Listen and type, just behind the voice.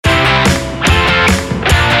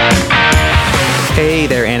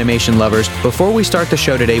animation lovers, before we start the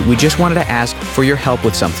show today, we just wanted to ask for your help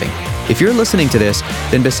with something. If you're listening to this,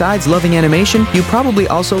 then besides loving animation, you probably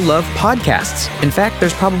also love podcasts. In fact,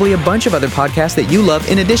 there's probably a bunch of other podcasts that you love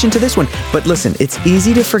in addition to this one. But listen, it's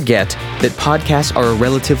easy to forget that podcasts are a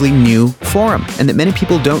relatively new forum and that many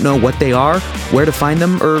people don't know what they are, where to find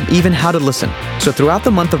them, or even how to listen. So throughout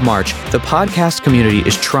the month of March, the podcast community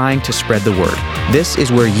is trying to spread the word. This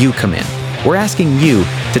is where you come in. We're asking you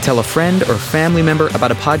to tell a friend or family member about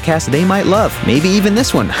a podcast they might love, maybe even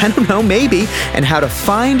this one, I don't know, maybe, and how to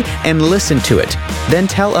find and listen to it. Then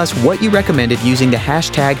tell us what you recommended using the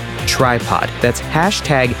hashtag Tripod. That's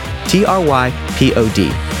hashtag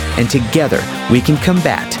TRYPOD. And together, we can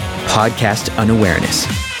combat podcast unawareness.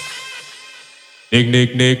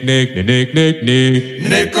 Nick.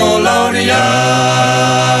 Nickelodeon.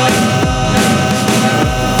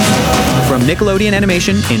 From Nickelodeon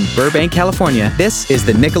Animation in Burbank, California, this is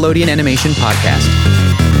the Nickelodeon Animation Podcast.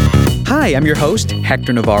 Hi, I'm your host,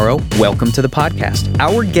 Hector Navarro. Welcome to the podcast.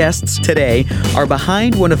 Our guests today are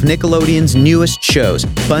behind one of Nickelodeon's newest shows,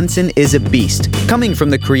 Bunsen is a Beast. Coming from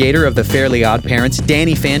the creator of The Fairly Odd Parents,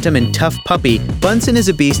 Danny Phantom and Tough Puppy, Bunsen is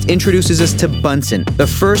a Beast introduces us to Bunsen, the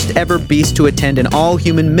first ever beast to attend an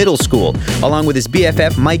all-human middle school. Along with his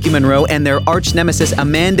BFF, Mikey Monroe, and their arch nemesis,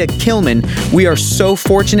 Amanda Killman, we are so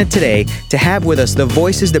fortunate today to have with us the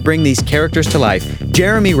voices that bring these characters to life.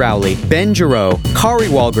 Jeremy Rowley, Ben Giroux, Kari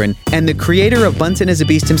Wahlgren, and the creator of Bunsen is a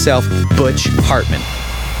Beast himself, Butch Hartman.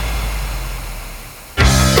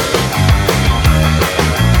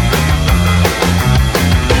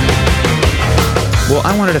 Well,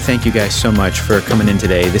 I wanted to thank you guys so much for coming in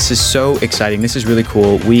today. This is so exciting. This is really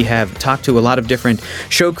cool. We have talked to a lot of different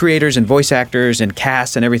show creators and voice actors and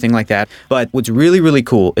casts and everything like that. But what's really, really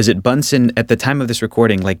cool is that Bunsen, at the time of this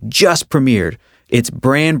recording, just premiered. It's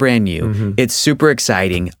brand new. Mm-hmm. It's super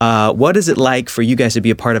exciting. What is it like for you guys to be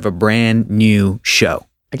a part of a brand new show?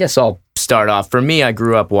 I guess I'll start off. For me, I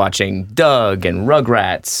grew up watching Doug and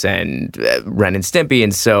Rugrats and Ren and Stimpy.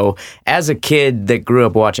 And so as a kid that grew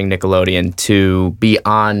up watching Nickelodeon, to be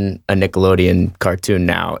on a Nickelodeon cartoon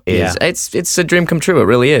now it's a dream come true. It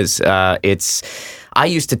really is. I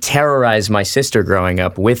used to terrorize my sister growing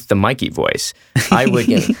up with the Mikey voice. I would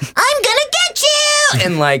get, I'm gonna get you!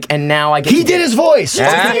 And now I get He did his voice!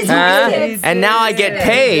 And now I get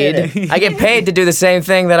paid. I get paid to do the same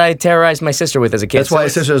thing that I terrorized my sister with as a kid. That's why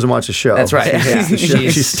his sister doesn't watch the show. That's right. Yeah.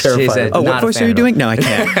 She's terrified. What voice are you doing? No, I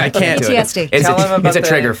can't. I can't. PTSD. It's a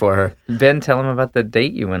trigger for her. Ben, tell him about the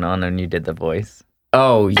date you went on and you did the voice.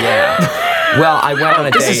 Oh, yeah. Well, I went on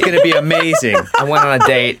a date. This is going to be amazing. I went on a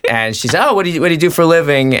date, and she said, "Oh, what do you do for a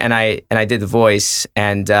living?" And I did the voice,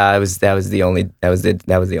 and that was the only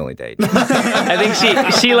date. I think she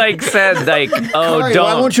said "Oh, Kari, don't."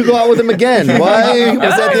 Why won't you go out with him again? Why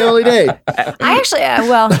was that the only date? I actually,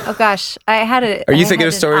 I had a. Are you thinking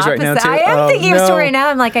of stories right now, too? I am thinking of a story now.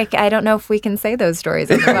 I'm like, I don't know if we can say those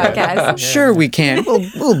stories on the podcast. Sure we can.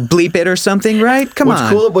 We'll bleep it or something, right? Come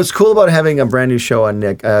on. What's cool about having a brand new show on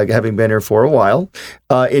Nick, having been here for a while,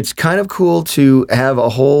 it's kind of cool to have a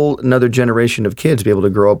whole another generation of kids be able to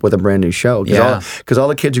grow up with a brand new show. Because all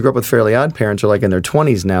the kids who grew up with Fairly Odd Parents are in their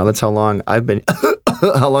 20s now. That's how long I've been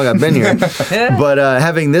here. But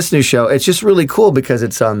having this new show, it's just really cool because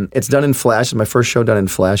it's done in Flash. It's my first show done in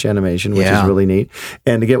Flash animation, which is really neat.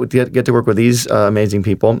 And to get to work with these amazing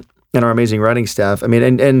people and our amazing writing staff. I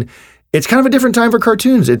mean, and it's kind of a different time for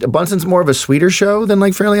cartoons. Bunsen's more of a sweeter show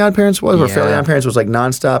than Fairly Odd Parents was, where Fairly Odd Parents was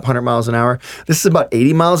nonstop, 100 miles an hour. This is about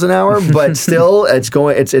 80 miles an hour, but still,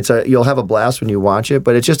 you'll have a blast when you watch it.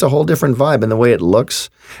 But it's just a whole different vibe, and the way it looks,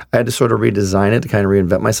 I had to sort of redesign it to kind of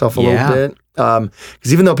reinvent myself a little bit.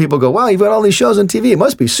 Because even though people go, wow, you've got all these shows on TV, it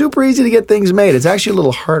must be super easy to get things made. It's actually a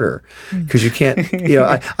little harder because you can't,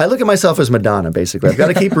 I look at myself as Madonna, basically. I've got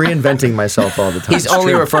to keep reinventing myself all the time. He's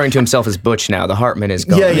only referring to himself as Butch now. The Hartman is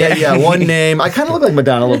gone. Yeah. One name. I kind of look like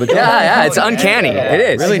Madonna a little bit. Yeah, it's uncanny.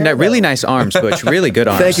 It is. Really nice arms, Butch. Really good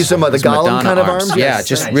arms. Thank you so much. The Gollum Madonna kind of arms? Yeah,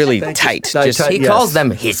 just really tight. He calls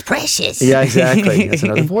them his precious. Yeah, exactly. That's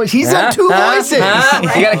another voice. He's on two voices.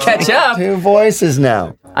 You got to catch up. Two voices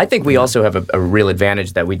now. I think we also have a real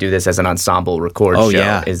advantage that we do this as an ensemble record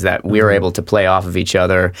show, is that we're able to play off of each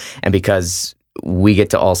other, and because we get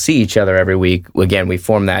to all see each other every week, again, we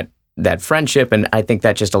form that friendship, and I think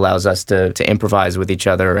that just allows us to improvise with each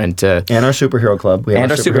other and our superhero club. We have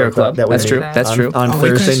our superhero club. That's true. That's true. On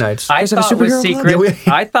Thursday nights. I thought it was secret.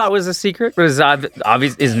 I thought it was a secret, but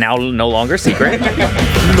is now no longer secret.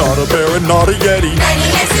 Not a bear and not a yeti.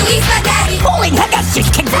 Holy heck, that's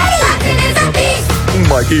just confetti! Bunsen is a beast!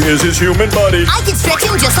 Mikey is his human buddy. I can stretch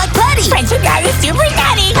him just like putty! Friends with guy is super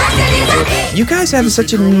nutty! Bunsen is a beast! You guys have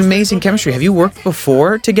such an amazing chemistry. Have you worked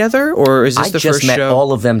before together, or is this I the just first met show?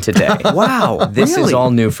 all of them today. Wow, This really? is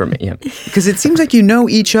all new for me. Yeah. Because it seems like you know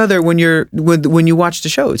each other when you watch the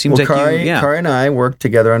show. It seems Well, like Kari and I worked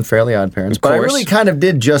together on Fairly Odd Parents, but I course. really kind of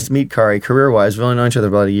did just meet Kari career-wise. We've only known each other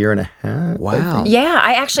about a year and a half. Wow. Yeah,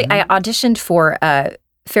 I auditioned for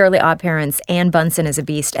Fairly Odd Parents and Bunsen as a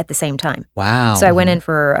Beast at the same time. Wow. So I went in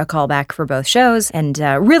for a callback for both shows and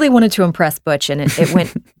really wanted to impress Butch, and it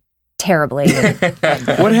went terribly.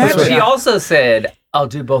 What happened? She also said, I'll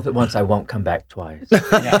do both at once. I won't come back twice.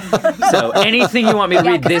 So anything you want me to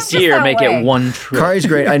read 'cause this I'm just year, that make way. it one trip. Kari's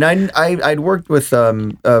great. And I'd worked with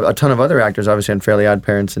a ton of other actors, obviously on Fairly Odd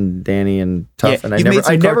Parents and Danny and Tough. Yeah, and you've made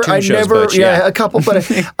some cartoon shows, Butch, yeah. a couple, but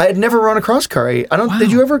I had never run across Kari.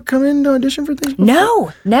 Did you ever come in to audition for things?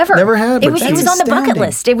 No, never. Never had, It but was that's on the bucket astounding.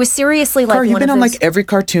 list. It was seriously like Kari, you've one been of on those. like every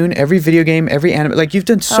cartoon, every video game, every anime. Like you've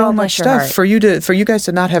done so Oh, much bless your stuff heart. for you guys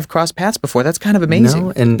to not have crossed paths before. That's kind of amazing.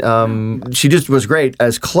 No, and she just was great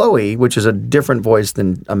as Chloe, which is a different voice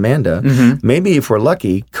than Amanda. Mm-hmm. Maybe if we're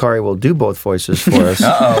lucky, Kari will do both voices for us.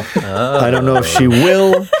 I don't know if she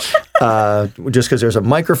will. Just because there's a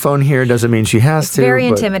microphone here doesn't mean she has to. Very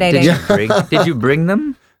but- intimidating. Did you bring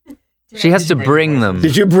them? She has to bring them.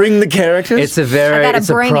 Did you bring the characters? It's a very, I gotta it's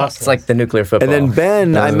a bring it. process. It's like the nuclear football. And then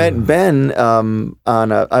Ben, I met Ben we'd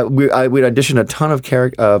auditioned a ton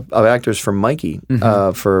of actors for Mikey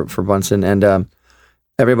for Bunsen, and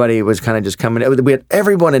everybody was kind of just coming. We had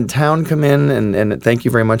everyone in town come in, and thank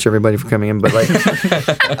you very much, everybody, for coming in. But like,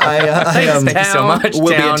 Thank you so much. We'll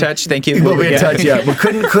be in Town. touch. Thank you. we'll be in touch. Yeah, we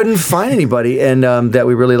couldn't find anybody, and that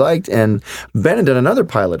we really liked. And Ben had done another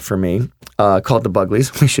pilot for me called The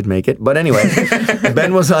Buglies. We should make it, but anyway,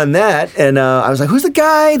 Ben was on that, and I was like, "Who's the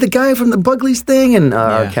guy? The guy from the Buglies thing?" And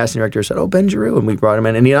our casting director said, "Oh, Ben Giroux," and we brought him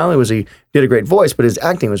in. And not only he did a great voice, but his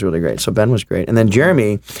acting was really great. So Ben was great, and then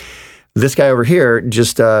Jeremy. This guy over here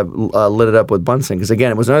just lit it up with Bunsen because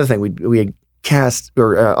again, it was another thing we had cast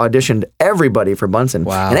or auditioned everybody for Bunsen.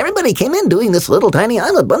 Wow. And everybody came in doing this little tiny,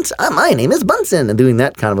 I'm a Bunsen, my name is Bunsen, and doing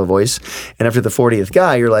that kind of a voice. And after the 40th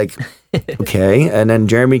guy, you're like, okay. And then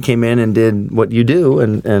Jeremy came in and did what you do,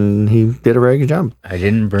 and he did a very good job. I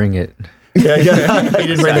didn't bring it. Yeah. He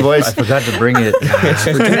didn't bring the voice. I forgot to bring it.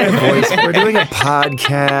 We're doing a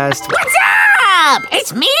podcast. What's up?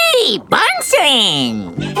 It's me,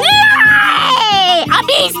 Bunsen. Yay! A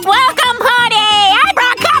Beast welcome party! I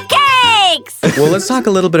brought cupcakes! Well, let's talk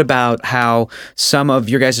a little bit about how some of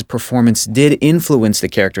your guys' performance did influence the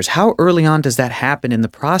characters. How early on does that happen in the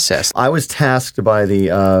process? I was tasked by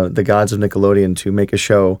the gods of Nickelodeon to make a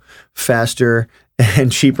show faster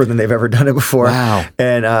and cheaper than they've ever done it before. Wow.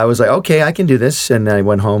 And I was like, okay, I can do this. And then I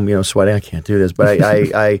went home, sweating. I can't do this. But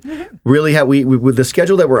I really have, we with the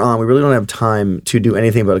schedule that we're on, we really don't have time to do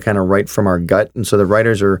anything but kind of write from our gut. And so the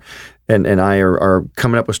writers and I are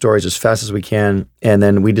coming up with stories as fast as we can. And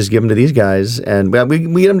then we just give them to these guys. And we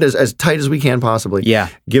get them as tight as we can possibly. Yeah.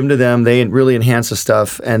 Give them to them. They really enhance the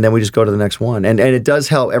stuff. And then we just go to the next one. And it does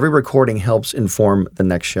help. Every recording helps inform the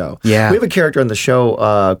next show. Yeah. We have a character on the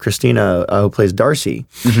show, Christina, who plays Darcy.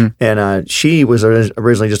 And she was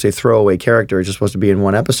originally just a throwaway character, just supposed to be in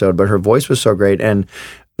one episode, but her voice was so great. And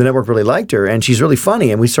the network really liked her, and she's really funny,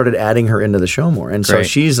 and we started adding her into the show more. And so Great.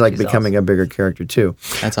 she's becoming a bigger character too.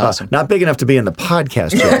 That's awesome. Not big enough to be in the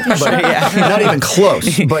podcast yet, but not even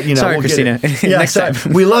close. But Sorry, we'll Christina. get it. Yeah, Next sorry.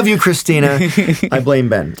 time. We love you, Christina. I blame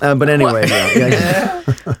Ben. But anyway,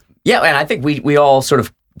 Yeah, and I think we all sort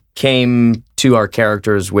of came to our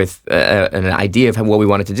characters with an idea of what we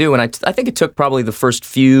wanted to do. And I think it took probably the first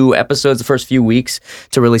few episodes, the first few weeks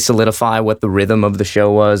to really solidify what the rhythm of the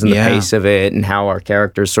show was and the pace of it and how our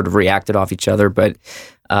characters sort of reacted off each other. But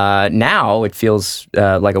now it feels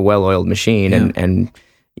like a well-oiled machine. And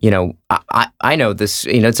I know this,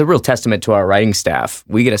 it's a real testament to our writing staff.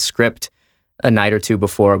 We get a script a night or two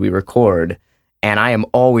before we record, and I am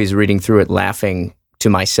always reading through it laughing to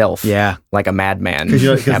myself, like a madman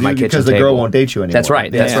at my kitchen because the table. girl won't date you anymore. That's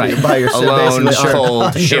right. That's right. You're by yourself, Alone, basically.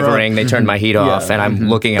 cold, shivering. They turned my heat off, and I'm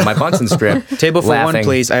looking at my Bunsen strip. Table for laughing. one,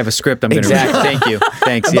 please. I have a script I'm going to read. Exactly. Thank you.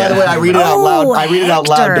 Thanks. By the way, I read it out loud. I read it out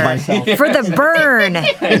loud to myself For the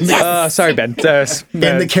burn. Sorry, Ben.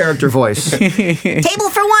 in the character voice. Table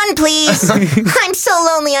for one, please. I'm so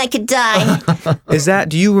lonely I could die.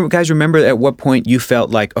 Do you guys remember at what point you felt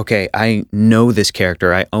like, okay, I know this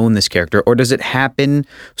character, I own this character, or does it happen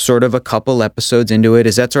sort of a couple episodes into it?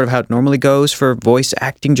 Is that sort of how it normally goes for voice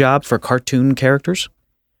acting jobs for cartoon characters?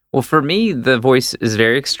 Well, for me, the voice is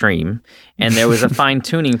very extreme, and there was a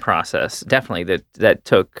fine-tuning process, definitely, that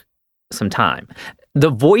took some time. the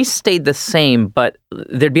voice stayed the same, but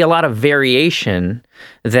there'd be a lot of variation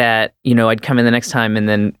that, I'd come in the next time and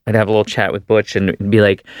then I'd have a little chat with Butch and it'd be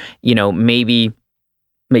like, maybe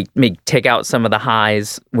take out some of the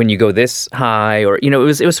highs when you go this high, or, it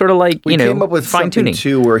was sort of like, we came up with fine-tuning.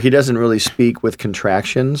 something too where he doesn't really speak with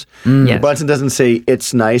contractions. Yes. Bunsen doesn't say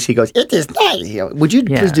it's nice. He goes, it is nice. Would you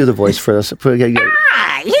please do the voice for us? You guys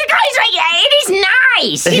like, it is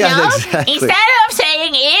nice, Yeah, exactly. Instead of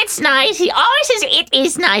saying it's nice, he always says it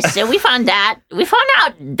is nice. So we found out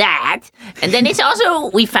that. And then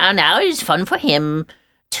we found out it's fun for him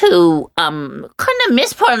to kind of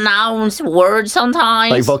mispronounce words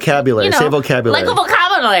sometimes. Like vocabulary. Say vocabulary. Like a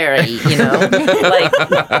vocabulary,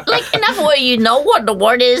 like enough where you know what the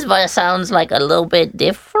word is, but it sounds like a little bit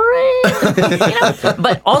different.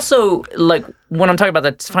 But also, like, when I'm talking about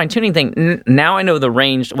the fine-tuning thing, now I know the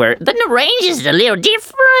range where... Then the range is a little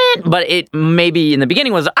different. But it maybe in the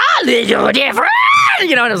beginning was a little different,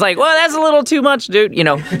 and I was like, well, that's a little too much, dude,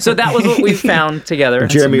 So that was what we found together.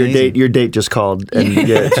 Jeremy, your date just called, and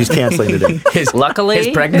she's canceling the date. Luckily... His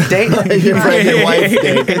pregnant date? Your pregnant wife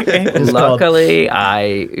date. Luckily,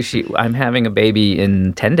 I'm having a baby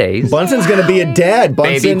in 10 days. Bunsen's going to be a dad.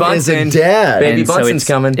 Baby Bunsen is a dad. Baby Bunsen's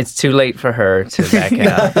coming. It's too late for her to back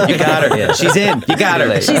out. You got her. Yeah. She's in. You got her.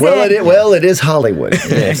 It is Hollywood.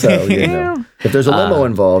 So, if there's a limo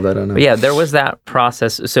involved, I don't know. But yeah, there was that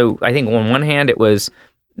process. So I think on one hand,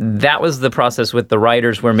 that was the process with the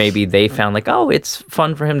writers where maybe they found like, oh, it's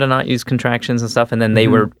fun for him to not use contractions and stuff. And then they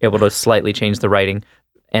were able to slightly change the writing.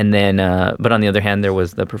 And then, but on the other hand, there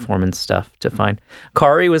was the performance stuff to find.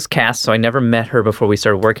 Kari was cast, so I never met her before we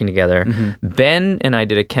started working together. Ben and I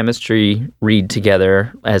did a chemistry read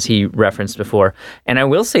together, as he referenced before. And I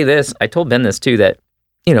will say this, I told Ben this too, that,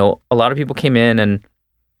 a lot of people came in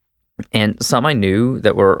and some I knew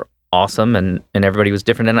that were awesome and everybody was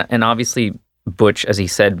different. And obviously Butch, as he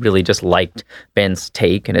said, really just liked Ben's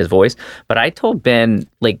take and his voice. But I told Ben,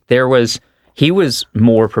 like, he was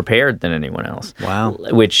more prepared than anyone else. Wow.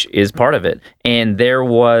 Which is part of it. And there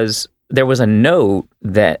was a note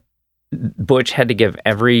that Butch had to give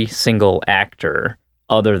every single actor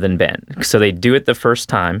other than Ben. So they do it the first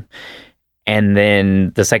time. And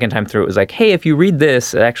then the second time through, it was like, hey, if you read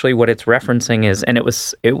this, actually what it's referencing is, and it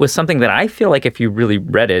was something that I feel like if you really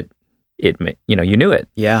read it, you knew it.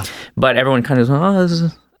 Yeah. But everyone kind of was, oh, this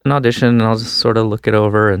is an audition, and I'll just sort of look it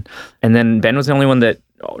over. And then Ben was the only one that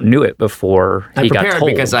knew it before he got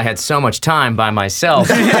told. Because I had so much time by myself.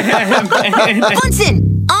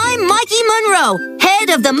 Bunsen, I'm Mikey Monroe,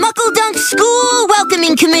 head of the Muckle Dunk School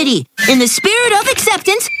Welcoming Committee. In the spirit of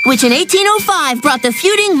acceptance, which in 1805 brought the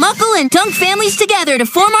feuding Muckle and Dunk families together to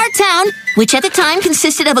form our town, which at the time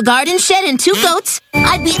consisted of a garden shed and 2 goats,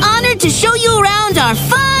 I'd be honored to show you around our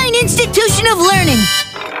fine institution of learning.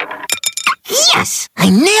 Yes,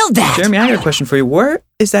 I nailed that. Jeremy, I got a question for you. Where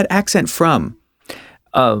is that accent from?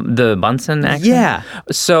 The Bunsen accent? Yeah.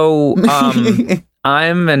 So,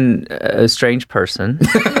 I'm a strange person,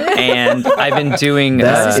 and I've been doing...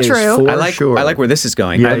 That is true. I like where this is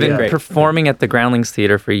going. Yeah, I've been performing at the Groundlings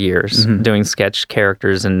Theater for years, doing sketch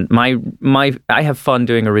characters, and I have fun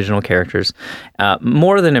doing original characters.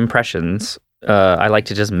 More than impressions, I like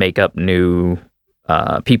to just make up new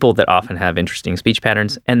people that often have interesting speech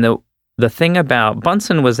patterns. And the thing about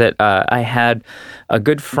Bunsen was that I had a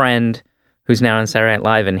good friend who's now on Saturday Night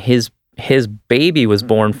Live, and his baby was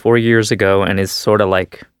born 4 years ago, and is sort of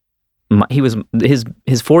like his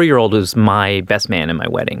 4-year-old was my best man in my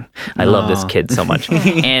wedding. I love this kid so much,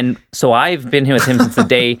 and so I've been with him since the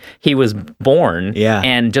day he was born. Yeah.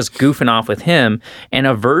 And just goofing off with him. And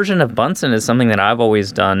a version of Bunsen is something that I've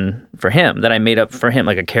always done for him, that I made up for him,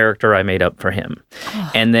 like a character I made up for him.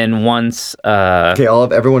 And then once, okay,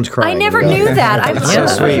 everyone's crying. I never knew that. I'm so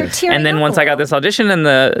sweet. And then once I got this audition, and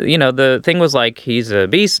the thing was like, he's a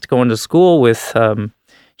beast going to school with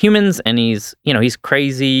humans, and he's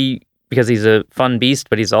crazy because he's a fun beast,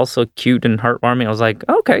 but he's also cute and heartwarming. I was like,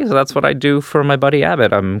 okay, so that's what I do for my buddy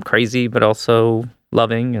Abbott. I'm crazy, but also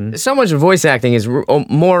loving. And so much of voice acting is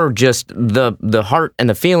more just the heart and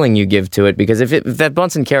the feeling you give to it, because if that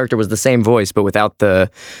Bunsen character was the same voice, but without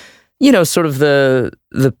the, sort of the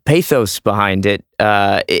pathos behind it,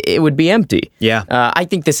 it would be empty. Yeah. I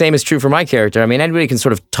think the same is true for my character. I mean, anybody can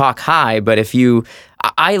sort of talk high, but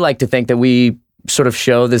I like to think that we sort of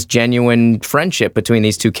show this genuine friendship between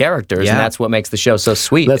these two characters, and that's what makes the show so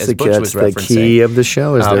sweet. That's the key of the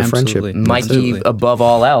show is their friendship. Mikey, above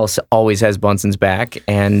all else, always has Bunsen's back,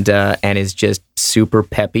 and is just super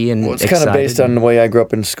peppy and Well, it's excited. kind of based on the way I grew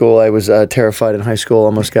up in school. I was terrified in high school,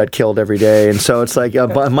 almost got killed every day. And so it's like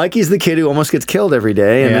Mikey's the kid who almost gets killed every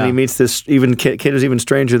day. And then he meets this even kid who's even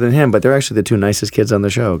stranger than him. But they're actually the two nicest kids on the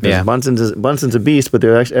show. Because Bunsen's a beast, but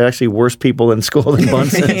they're actually worse people in school than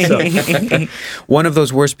Bunsen. So. One of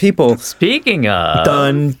those worst people Speaking of,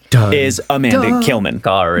 Done. is Amanda Killman.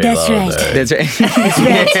 Corey That's right. That's right.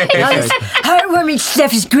 All this heartwarming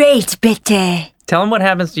stuff is great, but Tell them what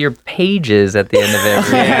happens to your pages at the end of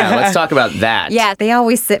every. Yeah, let's talk about that. Yeah, they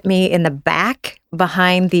always sit me in the back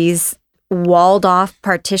behind these walled off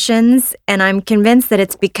partitions, and I'm convinced that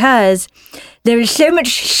it's because there's so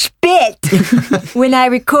much spit when I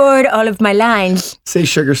record all of my lines. Say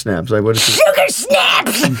sugar snaps. Like, what is it? Sugar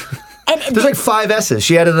snaps! And There's like 5 S's.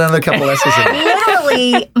 She added another couple S's in there.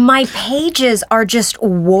 literally my pages are just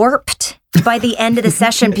warped by the end of the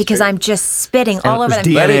session because I'm just spitting all over them.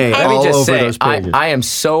 DNA Let me all just over say, those pages. I am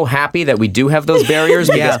so happy that we do have those barriers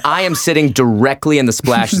because I am sitting directly in the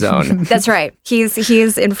splash zone. That's right. He's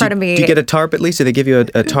in front of me. Do you get a tarp at least? Do they give you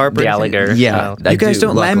a tarp? or anything? Gallagher Yeah. style. You guys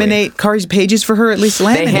don't luckily. laminate Kari's pages for her? At least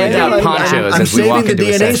laminate. They hand them. out ponchos I'm as we walk saving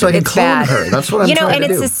the into a DNA so I session. can It's clone bad. her. That's what I'm and trying to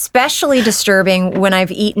it's do. especially disturbing when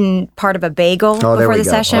I've eaten part of a bagel Oh, there before we the go.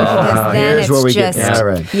 session Oh, because then here's it's where we get- just yeah,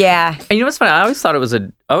 right. yeah. And you know what's funny? I always thought it was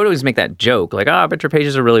I would always make that joke, like, oh, I bet your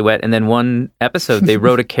pages are really wet. And then one episode, they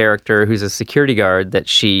wrote a character who's a security guard that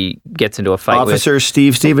she gets into a fight Officer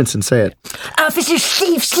Steve Stevenson, say it. Officer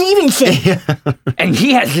Steve Stevenson. with. And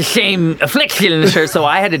he has the same affliction, so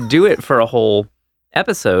I had to do it for a whole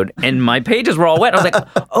episode. And my pages were all wet. I was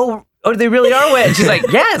like, oh, they really are wet. And she's like,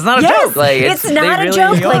 yeah, it's not a Yes, joke. Like, it's they not a really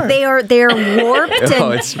joke. are. Like they're warped. And, Oh,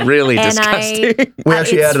 it's really and disgusting. We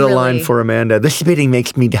actually it's added a line really- for Amanda. The spitting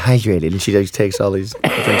makes me dehydrated. And she just takes all these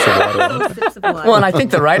drinks of water. Well, and I think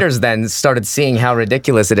the writers then started seeing how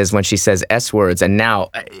ridiculous it is when she says S words, and now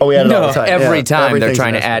Oh, we add it all the time. every Yeah, time they're everything's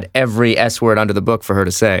trying an to S add every S word onto the book for her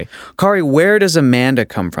to say. Kari, where does Amanda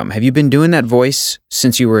come from? Have you been doing that voice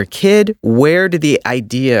since you were a kid? Where did the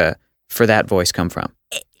idea for that voice come from?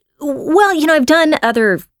 Well, I've done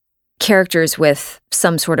other characters with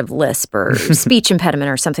some sort of lisp or speech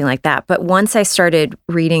impediment or something like that. But once I started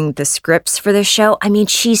reading the scripts for the show, I mean,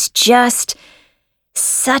 she's just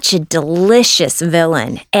such a delicious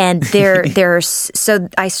villain. And so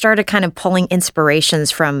I started kind of pulling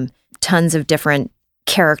inspirations from tons of different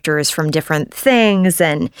characters from different things.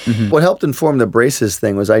 And What helped inform the braces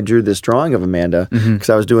thing was I drew this drawing of Amanda because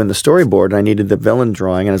I was doing the storyboard and I needed the villain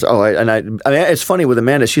drawing. And I mean, it's funny with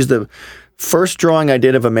Amanda. She's the first drawing I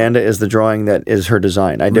did of Amanda is the drawing that is her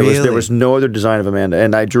design. There was no other design of Amanda,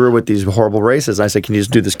 and I drew her with these horrible braces. I said, "Can you just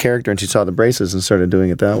do this character?" And she saw the braces and started doing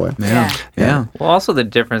it that way. Yeah. Well, also the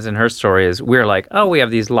difference in her story is we're like, oh, we have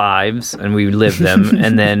these lives and we live them.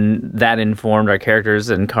 And then that informed our characters.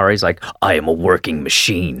 And Kari's like, I am a working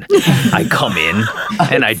machine. I come in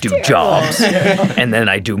and I do jobs. And then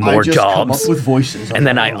I do more jobs. voices. And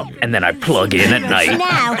then I plug in at night.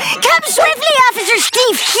 Now, come swiftly, Officer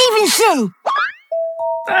Steve Stevenson.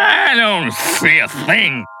 I don't see a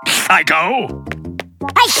thing, psycho.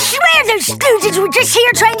 I swear those Scrooges were just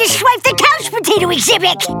here trying to swipe the couch potato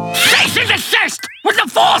exhibit. Cease and desist with the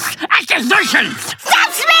false accusations.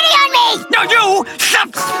 Stop spitting on me! No, you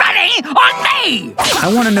stop spitting on me.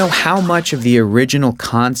 I want to know how much of the original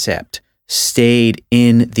concept stayed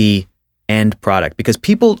in the end product, because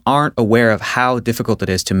people aren't aware of how difficult it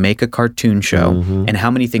is to make a cartoon show and how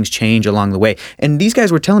many things change along the way. And these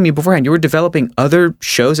guys were telling me beforehand, you were developing other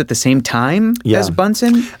shows at the same time as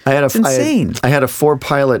Bunsen? It's insane. I had a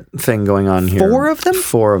 4-pilot thing going on here. 4 of them?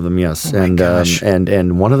 4 of them, yes. Oh my gosh.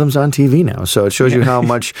 And one of them's on TV now. So it shows you how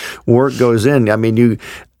much work goes in. I mean,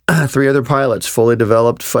 3 other pilots fully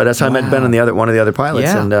developed. That's how I met Ben and one of the other pilots.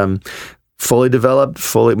 Yeah. And fully developed,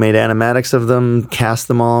 fully made animatics of them, cast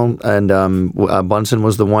them all, and Bunsen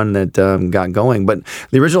was the one that got going. But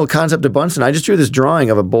the original concept of Bunsen, I just drew this drawing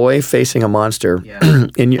of a boy facing a monster.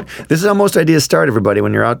 And this is how most ideas start, everybody,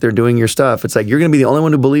 when you're out there doing your stuff. It's like you're going to be the only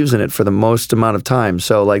one who believes in it for the most amount of time.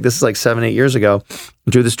 So like this is like 7-8 years ago. I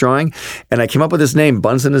drew this drawing, and I came up with this name,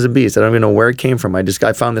 Bunsen is a Beast. I don't even know where it came from. I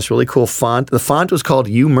found this really cool font. The font was called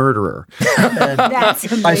You Murderer. That's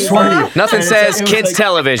amazing. I swear to you. Nothing says kids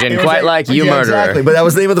television quite like You Murderer. Exactly, but that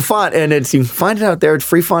was the name of the font, and you can find it out there at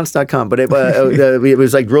freefonts.com. But it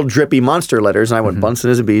was like real drippy monster letters, and I went Bunsen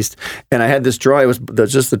is a Beast, and I had this drawing. It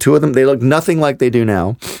was just the 2 of them. They looked nothing like they do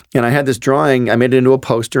now, and I had this drawing. I made it into a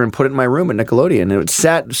poster and put it in my room at Nickelodeon, and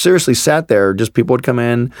it seriously sat there. Just people would come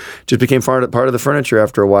in, just became part of the furniture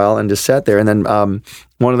after a while, and just sat there. And then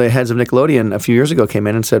one of the heads of Nickelodeon a few years ago came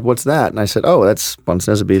in and said, "What's that?" And I said, "Oh, that's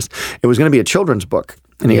Bunsen is a Beast." It was going to be a children's book,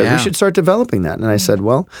 and he goes, "We should start developing that." And I said,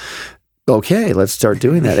 "Well, okay, let's start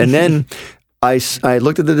doing that. And then I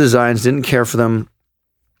looked at the designs, didn't care for them.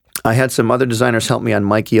 I had some other designers help me on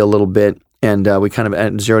Mikey a little bit, and we kind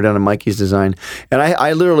of zeroed down on Mikey's design. And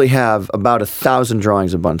I literally have about 1,000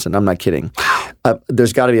 drawings of Bunsen. I'm not kidding.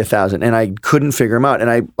 There's got to be 1,000, and I couldn't figure him out. And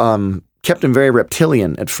I kept him very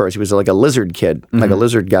reptilian at first. He was like a lizard kid, like a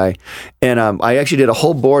lizard guy. And I actually did a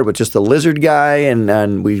whole board with just the lizard guy,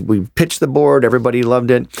 and we pitched the board. Everybody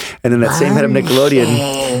loved it. And then that same head of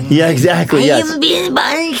Nickelodeon. Yeah, exactly. Yes.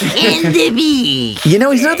 You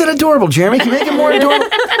know, he's not that adorable, Jeremy. Can you make him more adorable?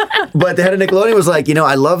 But the head of Nickelodeon was like,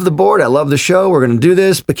 I love the board. I love the show. We're going to do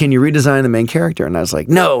this, but can you redesign the main character? And I was like,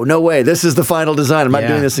 no way. This is the final design. I'm not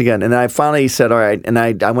doing this again. And I finally said, all right. And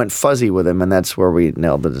I went fuzzy with him, and that's where we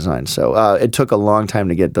nailed the design. So it took a long time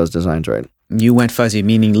to get those designs right. You went fuzzy,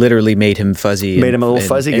 meaning literally made him fuzzy. Made him a little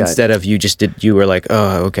fuzzy guy. Instead of you were like,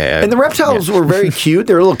 oh, okay. And the reptiles were very cute.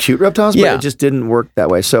 They were little cute reptiles, but it just didn't work that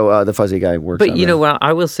way. So the fuzzy guy worked. But what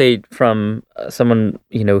I will say from someone,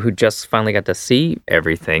 who just finally got to see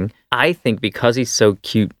everything, I think because he's so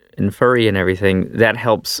cute and furry and everything, that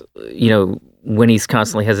helps, when he's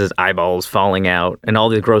constantly has his eyeballs falling out and all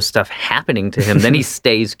the gross stuff happening to him, then he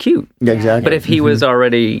stays cute. Yeah, exactly. But if he was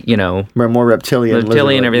already, more reptilian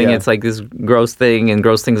and everything, it's like this gross thing, and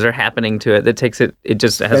gross things are happening to it. That takes it. It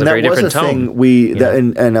just has a very different tone.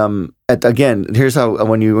 Again, here's how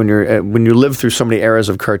when you live through so many eras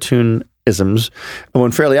of cartoonisms.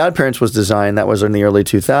 When Fairly Odd Parents was designed, that was in the early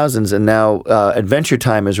 2000s, and now Adventure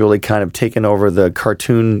Time has really kind of taken over the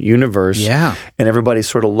cartoon universe. Yeah, and everybody's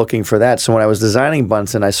sort of looking for that. So when I was designing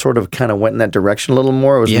Bunsen, I sort of kind of went in that direction a little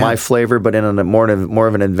more. It was my flavor, but in a more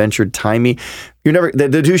of an adventure timey.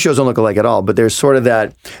 The two shows don't look alike at all, but there's sort of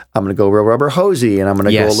that. I'm going to go real rubber hosey, and I'm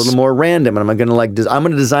going to go a little more random, and I'm going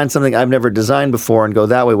to design something I've never designed before and go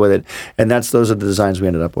that way with it. And those are the designs we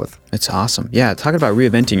ended up with. It's awesome. Yeah, talking about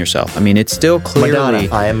reinventing yourself. I mean, it's still clearly Madonna.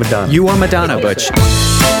 I am Madonna. You are Madonna, Butch.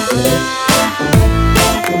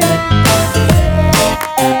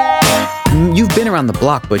 You've been around the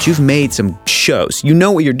block, but you've made some shows. You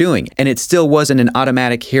know what you're doing, and it still wasn't an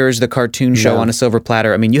automatic, here's the cartoon show on a silver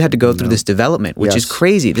platter. I mean, you had to go through this development, which is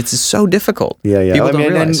crazy. This is so difficult. Yeah. People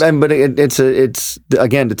don't realize. But it's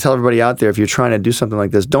again, to tell everybody out there, if you're trying to do something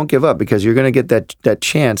like this, don't give up, because you're going to get that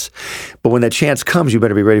chance. But when that chance comes, you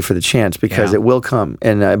better be ready for the chance, because it will come.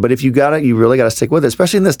 And but if you really got to stick with it,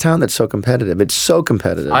 especially in this town that's so competitive. It's so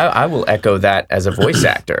competitive. I will echo that as a voice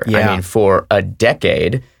actor. I mean, for a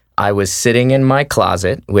decade, I was sitting in my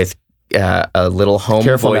closet with a little home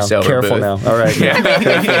voiceover Careful booth. now. All right.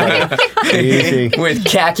 Easy. With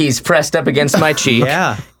khakis pressed up against my cheek.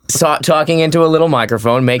 Yeah. Talking into a little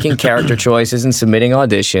microphone, making character choices and submitting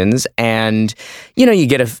auditions. And, you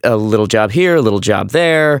get a little job here, a little job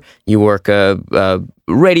there. You work a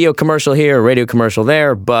radio commercial here, a radio commercial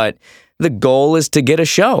there. But the goal is to get a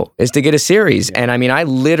show, is to get a series. And I mean, I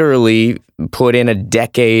literally put in a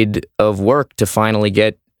decade of work to finally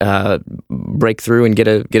break through and get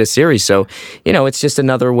a series. So, it's just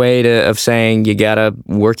another way of saying you gotta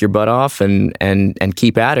work your butt off and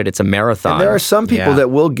keep at it. It's a marathon. And there are some people that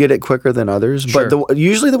will get it quicker than others, but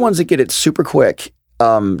usually the ones that get it super quick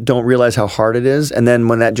don't realize how hard it is. And then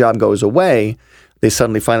when that job goes away, they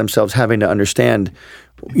suddenly find themselves having to understand,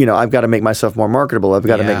 I've got to make myself more marketable. I've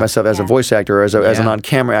got to make myself as a voice actor or as an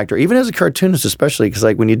on-camera actor, even as a cartoonist especially, because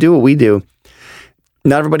like when you do what we do,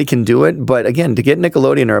 not everybody can do it, but again, to get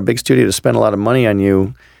Nickelodeon or a big studio to spend a lot of money on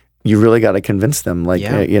you, you really got to convince them. Like,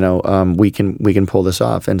 we can pull this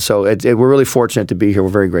off, and so we're really fortunate to be here. We're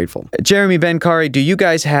very grateful. Jeremy, Ben, Kari, do you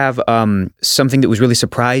guys have something that was really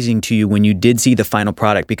surprising to you when you did see the final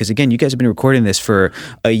product? Because again, you guys have been recording this for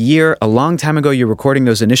a year, a long time ago. You're recording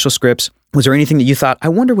those initial scripts. Was there anything that you thought, I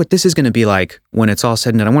wonder what this is going to be like when it's all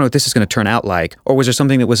said and done? I wonder what this is going to turn out like? Or was there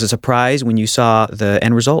something that was a surprise when you saw the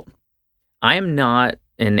end result? I am not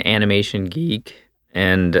an animation geek,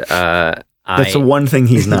 and that's the one thing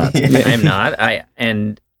he's not. I'm not.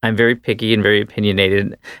 I'm very picky and very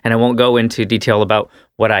opinionated, and I won't go into detail about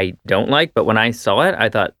what I don't like. But when I saw it, I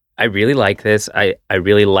thought, I really like this. I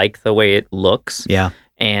really like the way it looks. Yeah.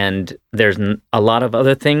 And there's a lot of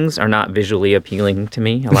other things are not visually appealing to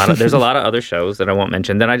me. There's a lot of other shows that I won't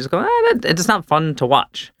mention that I just go, it's not fun to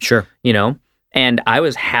watch. Sure. And I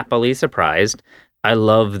was happily surprised. I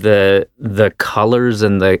love the colors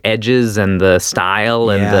and the edges and the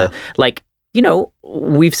style and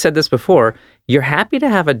we've said this before, you're happy to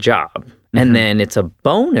have a job. And then it's a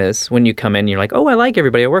bonus when you come in and you're like, oh, I like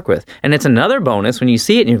everybody I work with. And it's another bonus when you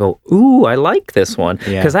see it and you go, ooh, I like this one.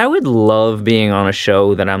 Because I would love being on a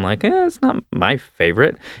show that I'm like, it's not my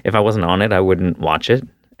favorite. If I wasn't on it, I wouldn't watch it.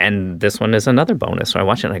 And this one is another bonus. So I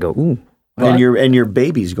watch it and I go, ooh, and your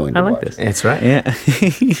baby's going to I like watch. this. That's right. Yeah.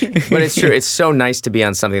 But it's true. It's so nice to be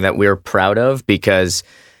on something that we're proud of because,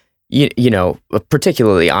 you know,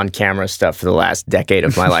 particularly on camera stuff for the last decade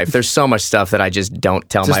of my life, there's so much stuff that I just don't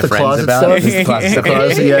tell Just my the friends closet about. stuff? Just the closet stuff.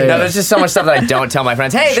 Closet, yeah, No, yeah. there's just so much stuff that I don't tell my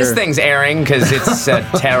friends. Hey, this thing's airing because it's a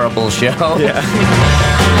terrible show.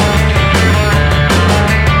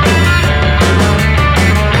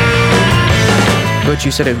 But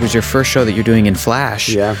you said it was your first show that you're doing in Flash.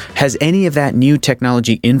 Yeah. Has any of that new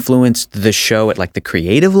technology influenced the show at like the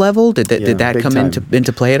creative level? Did that big come time.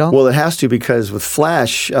 into play at all? Well, it has to because with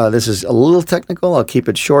Flash, this is a little technical. I'll keep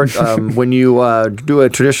it short. When you do a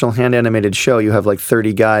traditional hand animated show, you have like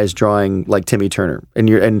 30 guys drawing like Timmy Turner,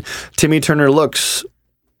 and Timmy Turner looks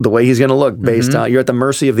the way he's going to look based on, you're at the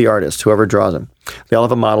mercy of the artist, whoever draws him. They all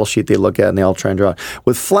have a model sheet they look at and they all try and draw it.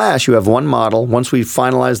 With Flash, you have one model. Once we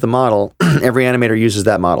finalize the model, every animator uses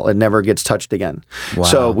that model. It never gets touched again. Wow.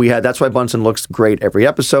 So that's why Bunsen looks great every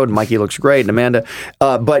episode. Mikey looks great and Amanda.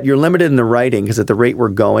 But you're limited in the writing because at the rate we're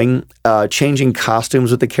going, changing costumes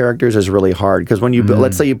with the characters is really hard. Because when you,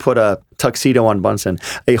 let's say you put a tuxedo on Bunsen,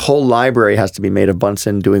 a whole library has to be made of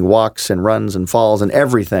Bunsen doing walks and runs and falls and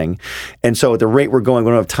everything. And so at the rate we're going, we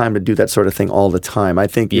don't have time to do that sort of thing all the time. I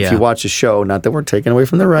think if you watch a show, not that we're taking away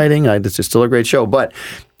from the writing, it's still a great show, but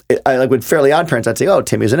I like with Fairly Odd Parents, I'd say, oh,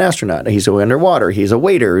 Timmy's an astronaut. He's underwater. He's a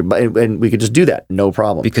waiter. And we could just do that. No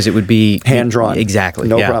problem. Because it would be hand-drawn. Exactly.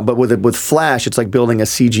 No problem. But with Flash, it's like building a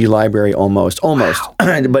CG library almost. Wow.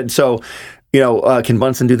 But so... can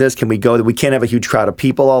Bunsen do this? Can we go? We can't have a huge crowd of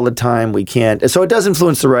people all the time. We can't. So it does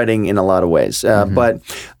influence the writing in a lot of ways. But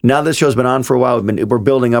now this show's been on for a while, we're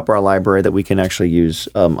building up our library that we can actually use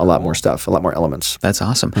a lot more stuff, a lot more elements. That's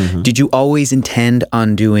awesome. Did you always intend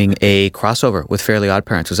on doing a crossover with Fairly Odd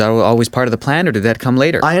Parents? Was that always part of the plan, or did that come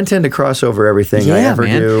later? I intend to cross over everything I ever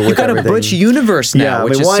do. You got a Butch universe now,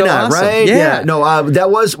 which is why so not, awesome. right? Yeah. No,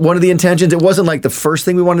 that was one of the intentions. It wasn't like the first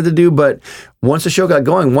thing we wanted to do, but once the show got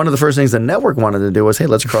going, one of the first things the network wanted to do was, hey,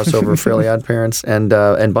 let's cross over Fairly Odd Parents and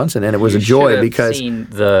Bunsen, and it was a joy because seen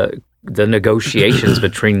the negotiations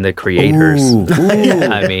between the creators.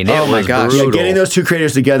 I mean, it was brutal. Yeah, getting those two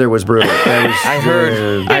creators together was brutal.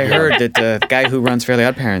 I heard that the guy who runs Fairly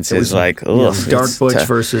Odd Parents is like, ugh, Dark Butch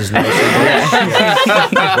versus nicer Butch.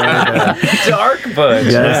 Dark Butch.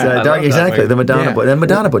 Yes, Dark, exactly. The Madonna Butch. Then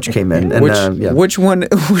Madonna Butch came in. And, which one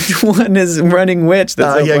is running which?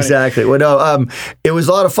 That's so funny. Exactly. Well, no, it was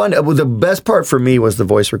a lot of fun. The best part for me was the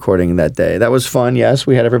voice recording that day. That was fun. Yes,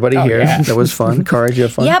 we had everybody here. Yeah. That was fun. Cara, did you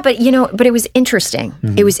have fun? Yeah, but but it was interesting.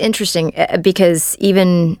 It was interesting because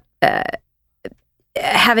even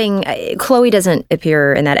having Chloe doesn't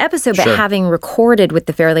appear in that episode, but having recorded with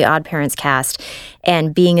the Fairly Odd Parents cast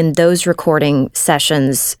and being in those recording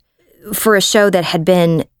sessions for a show that had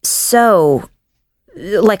been so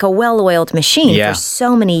like a well-oiled machine for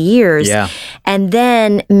so many years, and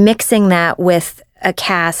then mixing that with a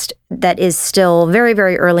cast that is still very,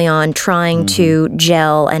 very early on trying to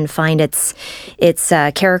gel and find its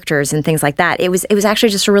characters and things like that. It was actually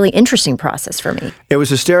just a really interesting process for me. It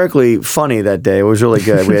was hysterically funny that day. It was really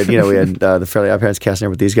good. We had the Fairly Odd Parents cast in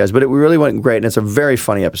there with these guys, but it really went great, and it's a very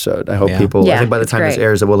funny episode. I hope people. I think by the time this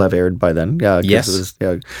airs, it will have aired by then. Yes.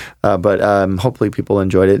 But hopefully people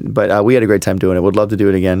enjoyed it. But we had a great time doing it. Would love to do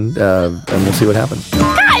it again, and we'll see what happens.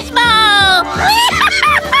 Cosmo!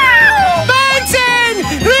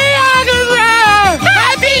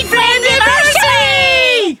 Happy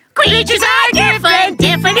Friendiversary! Creatures are different,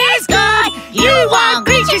 different is good. You want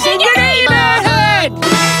creatures in your neighborhood.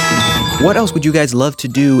 What else would you guys love to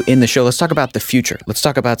do in the show? Let's talk about the future. Let's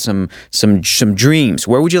talk about some dreams.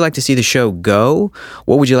 Where would you like to see the show go?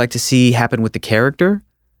 What would you like to see happen with the character?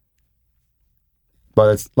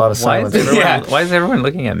 But it's a lot of silence. Why is everyone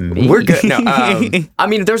looking at me? We're good. No, I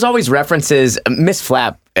mean, there's always references. Miss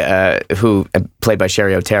Flap, who played by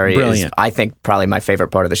Sherry O'Terry, is, I think, probably my favorite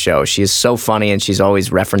part of the show. She is so funny, and she's always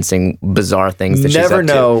referencing bizarre things that she's up to. Never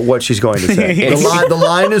know what she's going to say. The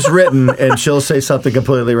line is written, and she'll say something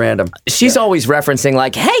completely random. She's always referencing,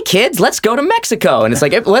 like, hey, kids, let's go to Mexico. And it's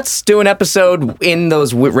like, let's do an episode in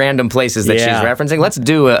those random places that she's referencing. Let's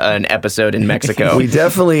do an episode in Mexico. We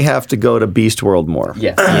definitely have to go to Beast World more.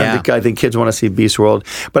 Yes. I think kids want to see Beast World.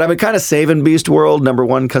 But I've been kind of saving Beast World, number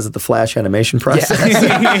one, because of the Flash animation process.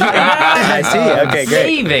 I see. Okay,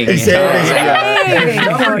 great.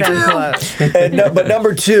 But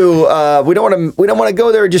number two, we don't want to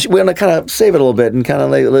go there. We want to kind of save it a little bit and kind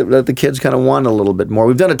of let the kids kind of want a little bit more.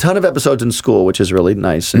 We've done a ton of episodes in school, which is really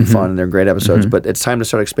nice and fun, and they're great episodes. But it's time to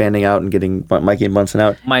start expanding out and getting Mikey and Bunsen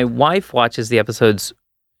out. My wife watches the episodes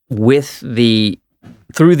with the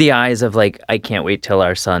through the eyes of like, I can't wait till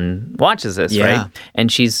our son watches this, Yeah. right?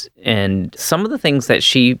 And some of the things that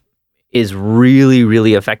she is really,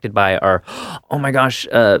 really affected by are, oh my gosh,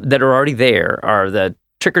 that are already there are the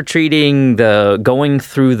trick-or-treating, the going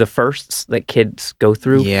through the firsts that kids go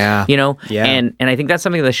through. Yeah. You know? Yeah. And I think that's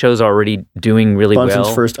something the show's already doing really Bunsen's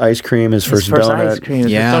well. first ice cream, his first donut. ice cream,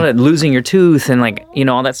 his Yeah. first donut, losing your tooth and like, you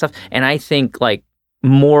know, all that stuff. And I think like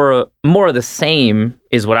more of the same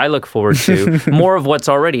is what I look forward to. More of what's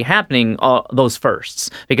already happening, those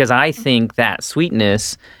firsts. Because I think that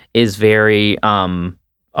sweetness is very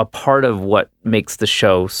a part of what makes the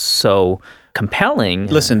show so compelling.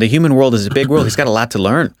 Listen, the human world is a big world. He's got a lot to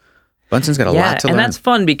learn. Bunson's got a lot to learn. And that's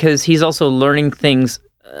fun because he's also learning things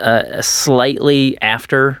slightly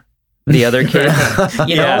after the other kids.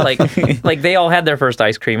 You know, like they all had their first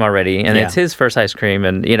ice cream already, and it's his first ice cream,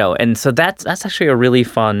 and you know, and so that's actually a really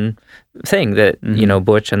fun thing that you know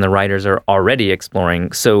Butch and the writers are already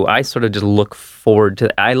exploring. So I sort of just look forward to.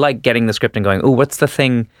 I like getting the script and going, oh, what's the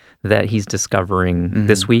thing that he's discovering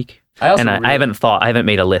this week? I haven't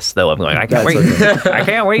made a list though. I'm going, I can't wait. Okay. I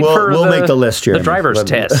can't wait We'll make the list, Jeremy. the driver's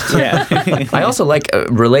test. Yeah. I also like,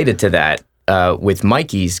 related to that, with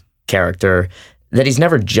Mikey's character, that he's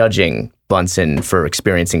never judging Bunsen for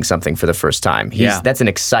experiencing something for the first time. That's an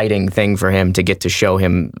exciting thing for him to get to show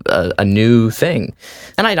him a new thing.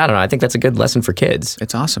 And I don't know, I think that's a good lesson for kids.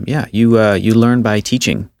 It's awesome. Yeah, you learn by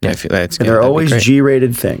teaching. I feel that's And they're always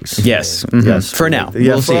G-rated things. Yes. Mhm. Yes. For now.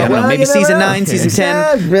 Yeah, We'll see. I don't know. well, Maybe you never season know. 9, season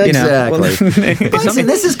 10. Exactly. Bunsen,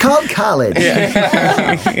 this is called college. Let's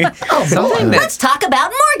talk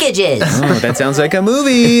about mortgages. Oh, that sounds like a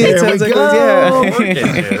movie. It There sounds we like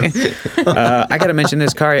go. I got to mention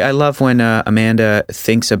this, Kari. I love when Amanda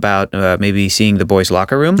thinks about maybe seeing the boys'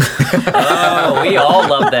 locker room. Oh, we all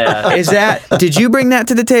love that. Did you bring that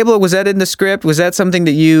to the table? Was that in the script? Was that something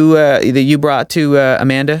that you brought to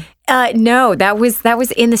Amanda? No, that was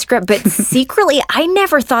in the script, but secretly, I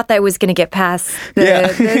never thought that was going to get past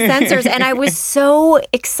the censors, and I was so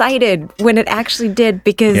excited when it actually did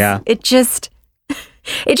because it just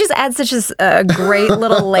adds such a great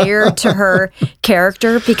little layer to her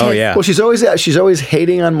character. Because well, she's always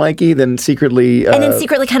hating on Mikey, then secretly and then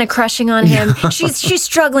secretly kind of crushing on him. She's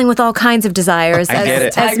struggling with all kinds of desires,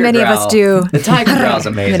 as many of us do. The tiger growl's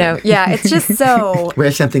amazing. You know, it's just so.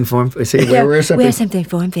 Wear something form-fitting. Wear something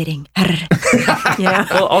form-fitting. Yeah.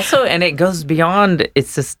 Well, also, and it goes beyond.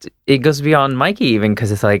 It goes beyond Mikey even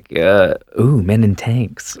because it's like, men in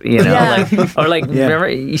tanks. You know,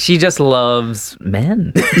 remember, she just loves men.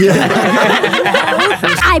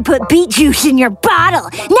 I put beet juice in your bottle.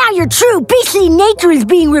 Now your true beastly nature is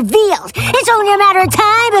being revealed. It's only a matter of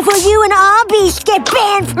time before you and all beasts get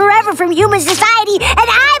banned forever from human society, and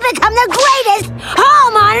I become the greatest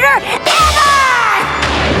hall monitor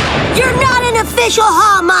ever! You're not an official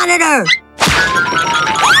hall monitor.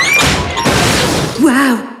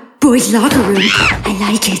 Wow, boys' locker room. I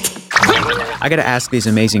like it. I got to ask these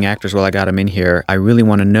amazing actors while I got them in here. I really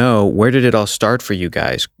want to know, where did it all start for you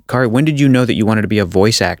guys? Kari, when did you know that you wanted to be a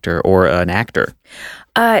voice actor or an actor?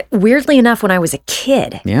 Weirdly enough, when I was a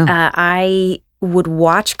kid, I would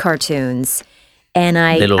watch cartoons. And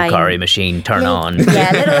little Kari machine turn on.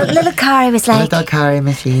 Yeah, little Kari was like little Kari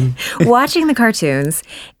machine, watching the cartoons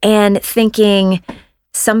and thinking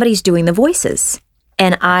somebody's doing the voices.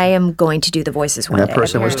 And I am going to do the voices one day. That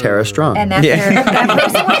person was Tara Strong. And that person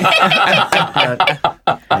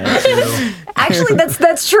actually,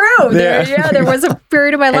 that's true. There was a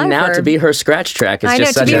period of my life. And now to be her scratch track is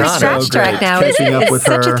just such an honor. I know, to be her scratch track now is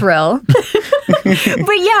such a thrill.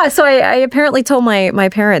 But so I apparently told my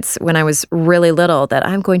parents when I was really little that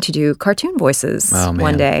I'm going to do cartoon voices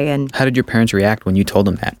one day. And how did your parents react when you told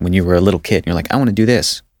them that, when you were a little kid? And you're like, I want to do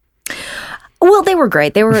this. Well, they were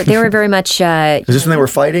great. They were very much. Is this when they were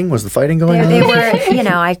fighting? Was the fighting going on? They were,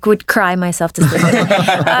 I would cry myself to sleep.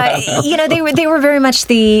 They were very much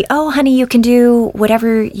the, oh, honey, you can do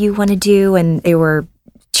whatever you want to do, and they were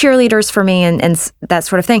cheerleaders for me and that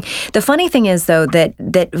sort of thing. The funny thing is, though, that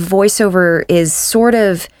voiceover is sort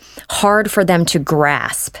of hard for them to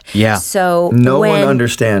grasp. Yeah. So no one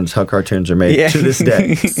understands how cartoons are made to this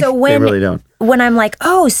day. So when they really don't. When I'm like,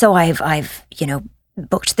 oh, so I've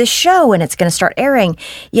booked this show and it's going to start airing,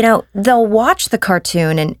 they'll watch the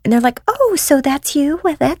cartoon and they're like, oh, so that's you?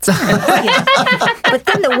 Well, that's nice. But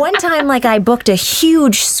then the one time, I booked a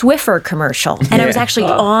huge Swiffer commercial and I was actually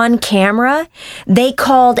on camera, they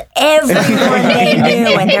called everyone they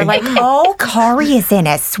knew and they're like, oh, Kari is in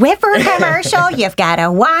a Swiffer commercial. You've got to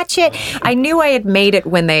watch it. I knew I had made it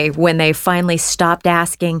when they finally stopped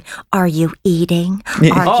asking, are you eating?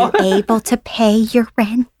 Are you able to pay your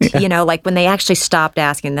rent? You know, like when they actually stopped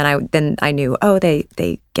asking, then I knew, oh, they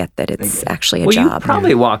get that it's actually a Well, job. you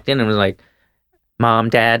probably walked in and was like, Mom,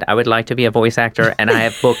 Dad, I would like to be a voice actor, and I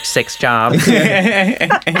have booked 6 jobs.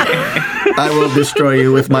 I will destroy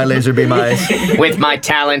you with my laser beam eyes. With my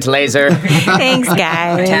talent laser. Thanks,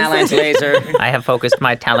 guys. Talent laser. I have focused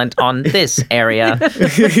my talent on this area.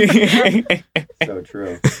 So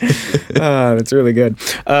true. That's really good.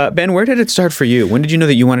 Ben, where did it start for you? When did you know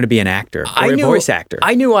that you wanted to be an actor or a voice actor?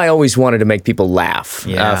 I knew I always wanted to make people laugh.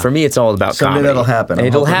 Yeah. For me, it's all about Someday comedy. that'll happen.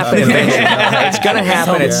 It'll happen eventually. It's going to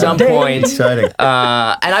happen at some point. Exciting.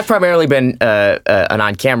 And I've primarily been an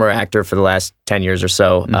on-camera actor for the last 10 years or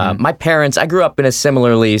so. My parents, I grew up in a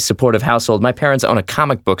similarly supportive household. My parents own a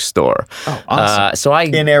comic book store. Oh,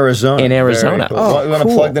 awesome. In Arizona. In Arizona. Cool. You want to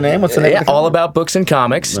plug the name? What's the name? Yeah, all about books and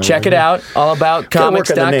comics. Check it out.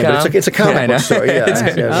 Allaboutcomics.com. It's a comic book store.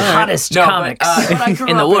 Yeah. Hottest comics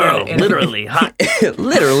in the world. Literally hot.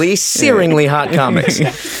 Literally, searingly hot comics.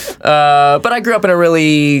 But I grew up in a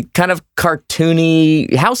really kind of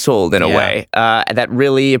cartoony household in a way that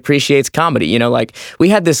really appreciates comedy. You know, like we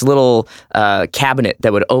had this little cabinet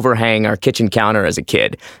that would overhang our kitchen counter as a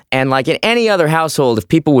kid. And like in any other household, if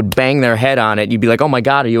people would bang their head on it, you'd be like, oh my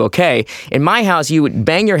God, are you okay? In my house, you would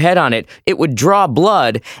bang your head on it, it would draw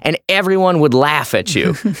blood, and everyone would laugh at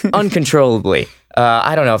you uncontrollably.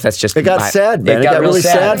 I don't know if that's just... It got sad, man. It got really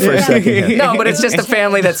sad for a second. No, but it's just a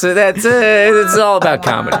family that's it's all about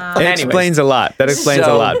comedy. It explains a lot. That explains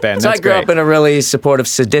a lot, Ben. So That's I grew great. up in a really supportive,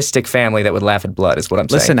 sadistic family that would laugh at blood, is what I'm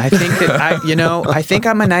saying. Listen, I think that I think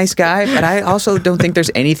I'm a nice guy, but I also don't think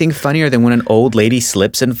there's anything funnier than when an old lady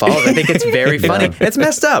slips and falls. I think it's very funny. It's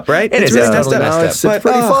messed up, right? It's really totally messed up. It's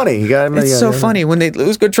pretty funny. You got It's so funny when they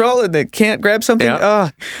lose control and they can't grab something. Yeah.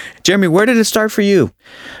 Jeremy, where did it start for you?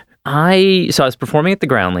 I was performing at the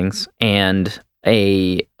Groundlings, and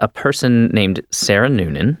a person named Sarah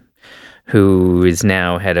Noonan, who is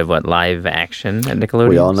now head of live action at Nickelodeon.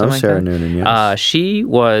 We all know something like Sarah that. Noonan, yes. She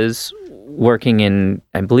was working in,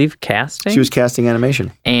 I believe, casting. She was casting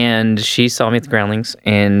animation. And she saw me at the Groundlings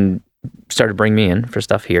and started bringing me in for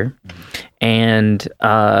stuff here. And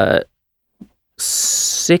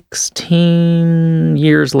 16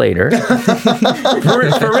 years later,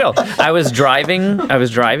 for real, I was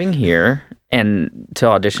driving here and to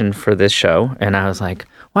audition for this show, and I was like,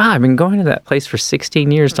 wow, I've been going to that place for 16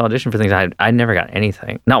 years to audition for things. I never got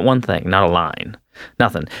anything, not one thing, not a line,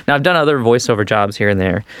 nothing. Now I've done other voiceover jobs here and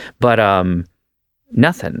there, but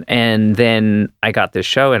nothing. And then I got this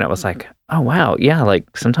show, and I was like, oh wow, yeah, like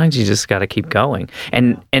sometimes you just got to keep going.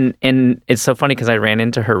 And it's so funny because I ran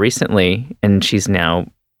into her recently, and she's now,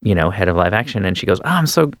 head of live action, and she goes, oh, I'm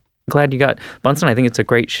so glad you got Bunsen. I think it's a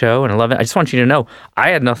great show, and I love it. I just want you to know I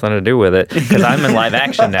had nothing to do with it because I'm in live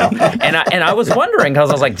action now. And I was wondering, because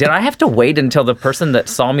I was like, did I have to wait until the person that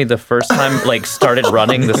saw me the first time started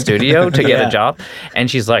running the studio to get a job? And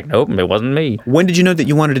she's like, nope, it wasn't me. When did you know that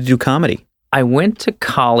you wanted to do comedy? I went to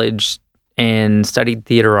college and studied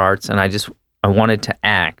theater arts, and I wanted to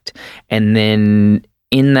act. And then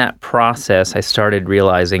in that process, I started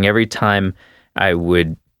realizing every time I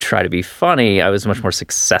would try to be funny, I was much more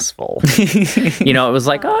successful. It was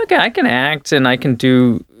like, oh, okay, I can act and I can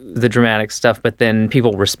do the dramatic stuff, but then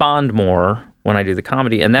people respond more when I do the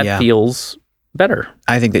comedy, and that feels better.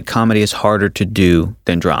 I think that comedy is harder to do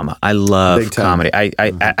than drama. I love comedy.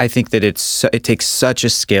 I think that it takes such a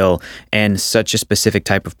skill and such a specific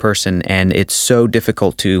type of person, and it's so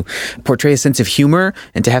difficult to portray a sense of humor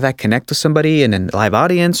and to have that connect with somebody in a live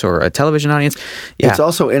audience or a television audience. Yeah. It's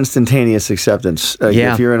also instantaneous acceptance.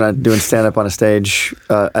 If you're doing stand-up on a stage,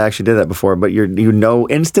 I actually did that before, but you know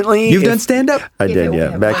instantly. You've done stand-up? I did,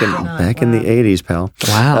 yeah. Back in the 80s, pal.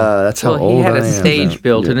 Wow. That's how old I am. He had a stage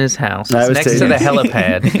built in his house. It's next to the helipad.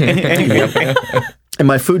 And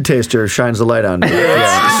my food taster shines the light on me.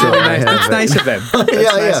 That's nice of him. That's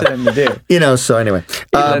nice of him to do. So anyway.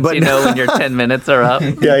 He lets you know when your 10 minutes are up.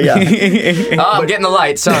 Yeah. Oh, I'm getting the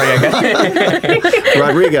light. Sorry.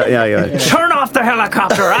 Rodrigo, yeah. Turn off the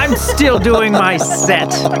helicopter. I'm still doing my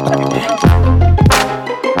set.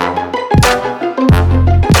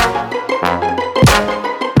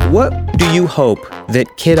 What do you hope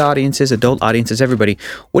that kid audiences, adult audiences, everybody,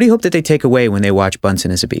 what do you hope that they take away when they watch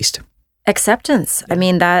Bunsen is a Beast? Acceptance. I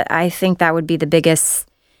mean, I think that would be the biggest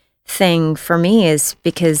thing for me, is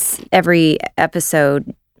because every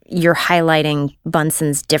episode you're highlighting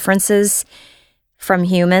Bunsen's differences from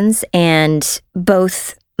humans, and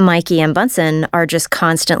both Mikey and Bunsen are just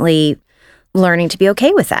constantly learning to be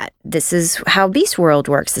okay with that. This is how Beast World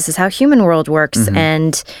works. This is how human world works.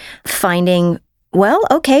 And finding well,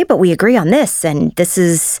 okay, but we agree on this, and this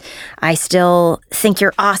is, I still think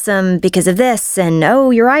you're awesome because of this, and oh,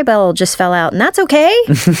 your eyeball just fell out, and that's okay.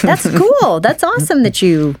 That's cool. That's awesome that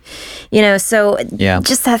you know, so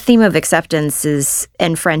just that theme of acceptance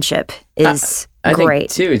and friendship is I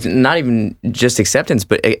great. think, too, it's not even just acceptance,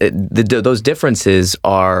 but those differences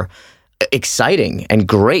are exciting and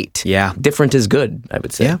great. Yeah. Different is good, I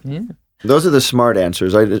would say. Yeah. Those are the smart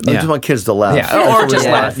answers. I just want kids to laugh. Yeah. Or just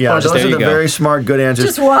laugh. Yeah, Or just, those there are you the go. very smart, good answers.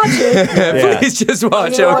 Just watch it. Please just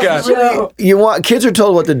watch. Oh, gosh. You want kids are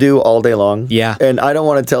told what to do all day long. Yeah. And I don't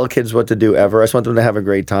want to tell kids what to do ever. I just want them to have a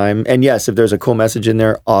great time. And yes, if there's a cool message in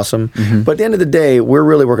there, awesome. But at the end of the day, we're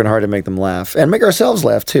really working hard to make them laugh and make ourselves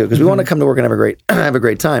laugh too, because we want to come to work and have a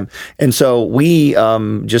great time. And so we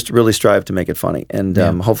just really strive to make it funny, and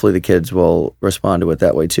hopefully the kids will respond to it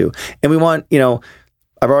that way too. And we want,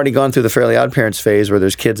 I've already gone through the Fairly Odd Parents phase where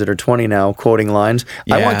there's kids that are 20 now quoting lines.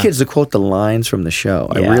 I want Yeah. kids to quote the lines from the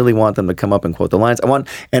show. Yeah. I really want them to come up and quote the lines.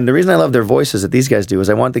 And the reason I love their voices that these guys do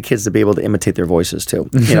is I want the kids to be able to imitate their voices too.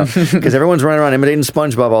 Because everyone's running around imitating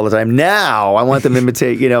SpongeBob all the time. Now I want them to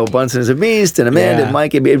imitate, Bunsen is a Beast and Amanda and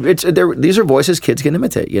Mike. These are voices kids can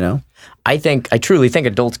imitate, I truly think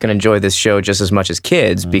adults can enjoy this show just as much as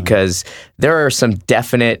kids because there are some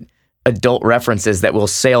definite adult references that will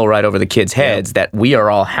sail right over the kids' heads that we are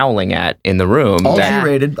all howling at in the room. All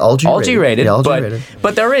G-rated. All G-rated. All Yeah, G-rated.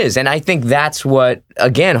 But there is, and I think that's what,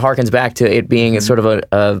 again, harkens back to it being a sort of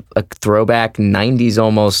a throwback 90s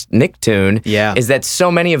almost Nicktoon. Yeah. Is that so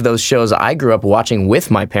many of those shows I grew up watching with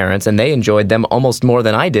my parents, and they enjoyed them almost more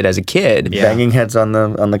than I did as a kid. Banging heads on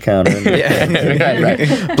the counter.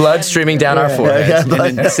 Right. Blood streaming down our foreheads.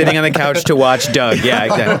 And then sitting on the couch to watch Doug. Yeah,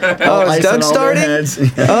 exactly. Oh, is Doug starting?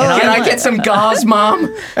 Can I get some gauze,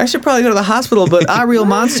 Mom? I should probably go to the hospital, but Our Real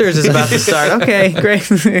Monsters is about to start. Okay, great.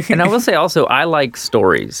 And I will say also, I like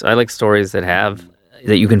stories. I like stories that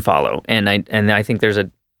you can follow. And I think there's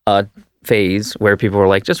a phase where people are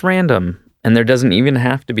like, just random. And there doesn't even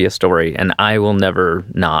have to be a story. And I will never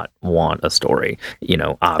not want a story.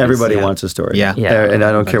 Obviously. Everybody wants a story. Yeah. And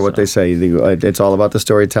I don't care what they say. It's all about the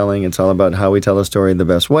storytelling. It's all about how we tell a story the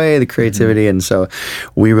best way, the creativity. And so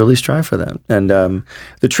we really strive for that. And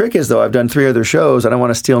the trick is, though, I've done 3 other shows. I don't want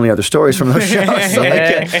to steal any other stories from those shows. So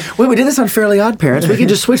we did this on Fairly Odd Parents. We can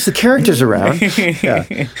just switch the characters around.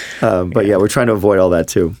 But we're trying to avoid all that,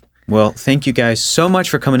 too. Well, thank you guys so much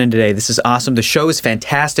for coming in today. This is awesome. The show is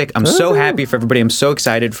fantastic. I'm so happy for everybody. I'm so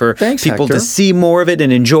excited for people to see more of it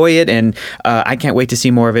and enjoy it, and I can't wait to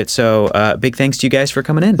see more of it. So big thanks to you guys for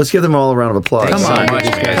coming in. Let's give them all a round of applause. Come on.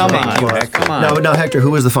 Come on. No, Hector,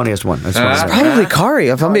 who was the funniest one? Probably Kari,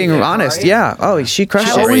 if I'm being honest. Yeah. Oh, she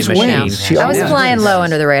crushed Kari it. machine. I was flying low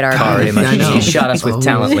under the radar. Kari machine. She shot us with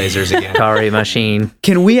talent lasers again. Kari machine.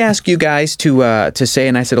 Can we ask you guys to say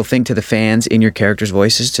a nice little thing to the fans in your characters'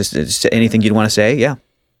 voices? Just anything you'd want to say? Yeah.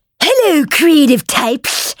 Hello, creative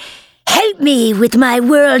types. Help me with my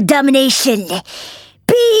world domination.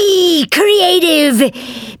 Be creative.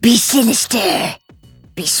 Be sinister.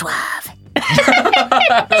 Be suave.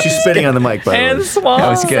 She's spitting on the mic, by the way. And small. That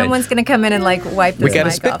was good. Someone's going to come in and wipe this We got a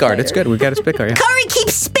mic spit off guard. later. It's good. We got a spit guard. Yeah. Corey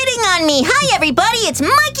keeps spitting on me. Hi, everybody. It's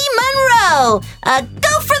Mikey Monroe.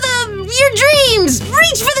 Go for your dreams.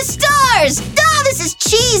 Reach for the stars. Oh, this is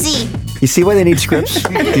cheesy. You see why they need scripts?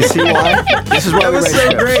 Do you see why? This is why That was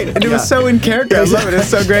so great. And it was so in character. I love it. It's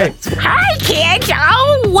so great. Hi, kids.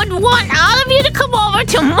 I would want all of you to come over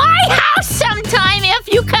to my house sometime if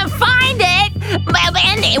you can find it.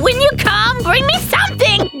 And when you come, bring me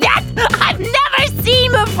something that I've never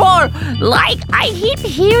seen before. Like, I keep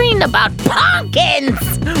hearing about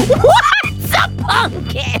pumpkins. What's a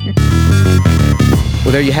pumpkin?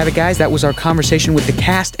 Well, there you have it, guys. That was our conversation with the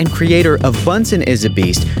cast and creator of Bunsen is a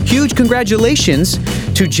Beast. Huge congratulations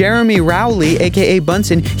to Jeremy Rowley, a.k.a.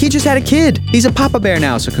 Bunsen. He just had a kid. He's a Papa Bear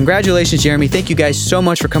now. So congratulations, Jeremy. Thank you guys so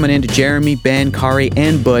much for coming in, to Jeremy, Ben, Kari,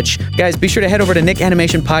 and Butch. Guys, be sure to head over to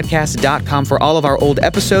nickanimationpodcast.com for all of our old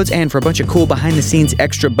episodes and for a bunch of cool behind-the-scenes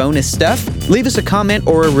extra bonus stuff. Leave us a comment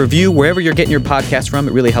or a review wherever you're getting your podcast from.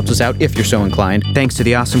 It really helps us out if you're so inclined. Thanks to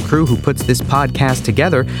the awesome crew who puts this podcast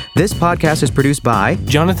together. This podcast is produced by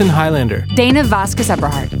Jonathan Highlander, Dana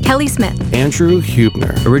Vasquez-Eberhardt, Kelly Smith, Andrew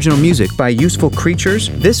Hubner, original music by Useful Creatures.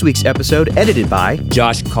 This week's episode edited by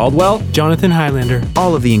Josh Caldwell, Jonathan Highlander.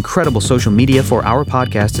 All of the incredible social media for our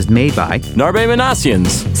podcast is made by Narbe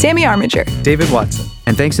Manassians, Sammy Armiger, David Watson.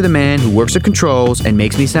 And thanks to the man who works the controls and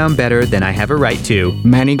makes me sound better than I have a right to,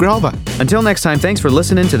 Manny Gralva. Until next time, thanks for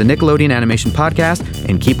listening to the Nickelodeon Animation Podcast,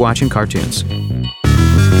 and keep watching cartoons.